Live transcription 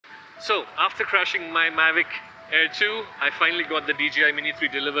So after crashing my Mavic Air 2, I finally got the DJI Mini 3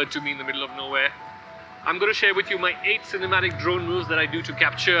 delivered to me in the middle of nowhere. I'm going to share with you my 8 cinematic drone moves that I do to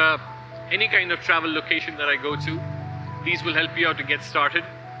capture any kind of travel location that I go to. These will help you out to get started,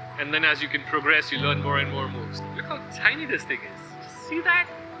 and then as you can progress, you learn more and more moves. Look how tiny this thing is. Just see that?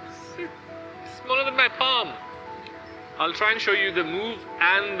 It's smaller than my palm. I'll try and show you the move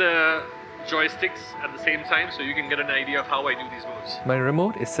and the joysticks at the same time so you can get an idea of how I do these moves. My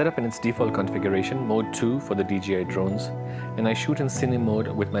remote is set up in its default configuration, mode 2 for the DJI drones, and I shoot in cine mode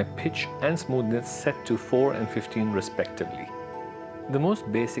with my pitch and smoothness set to 4 and 15 respectively. The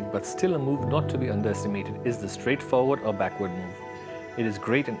most basic but still a move not to be underestimated is the straightforward or backward move. It is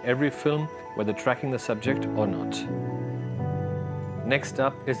great in every film, whether tracking the subject or not. Next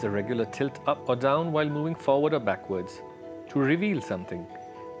up is the regular tilt up or down while moving forward or backwards to reveal something.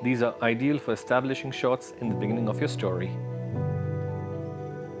 These are ideal for establishing shots in the beginning of your story.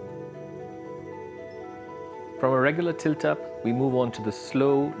 From a regular tilt up, we move on to the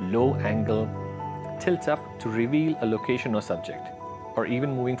slow, low angle tilt up to reveal a location or subject, or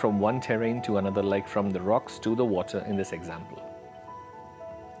even moving from one terrain to another, like from the rocks to the water in this example.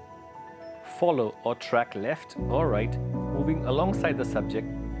 Follow or track left or right, moving alongside the subject,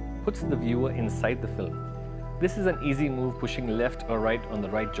 puts the viewer inside the film. This is an easy move, pushing left or right on the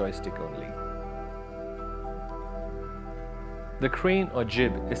right joystick only. The crane or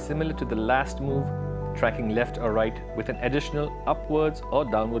jib is similar to the last move, tracking left or right with an additional upwards or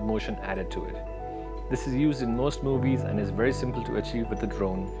downward motion added to it. This is used in most movies and is very simple to achieve with the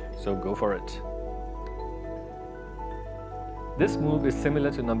drone, so go for it. This move is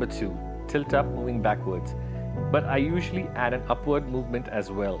similar to number 2, tilt up moving backwards, but I usually add an upward movement as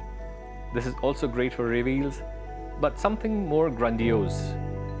well. This is also great for reveals, but something more grandiose.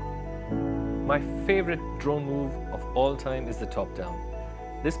 My favorite drone move of all time is the top down.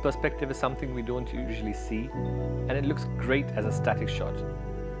 This perspective is something we don't usually see, and it looks great as a static shot.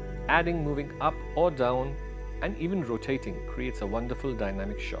 Adding moving up or down and even rotating creates a wonderful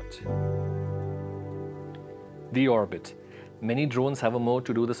dynamic shot. The orbit. Many drones have a mode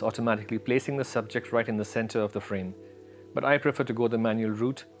to do this automatically, placing the subject right in the center of the frame, but I prefer to go the manual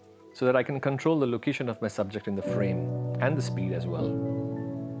route so that I can control the location of my subject in the frame and the speed as well.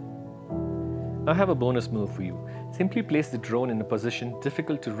 I have a bonus move for you. Simply place the drone in a position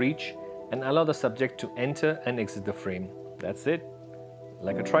difficult to reach and allow the subject to enter and exit the frame. That's it,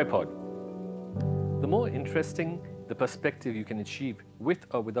 like a tripod. The more interesting the perspective you can achieve with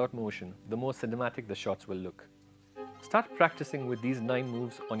or without motion, the more cinematic the shots will look. Start practicing with these 9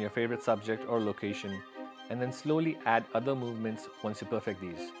 moves on your favorite subject or location, and then slowly add other movements once you perfect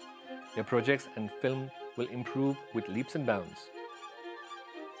these. Your projects and film will improve with leaps and bounds.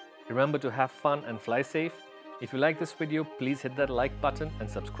 Remember to have fun and fly safe. If you like this video, please hit that like button and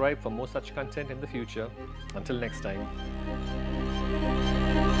subscribe for more such content in the future. Until next time.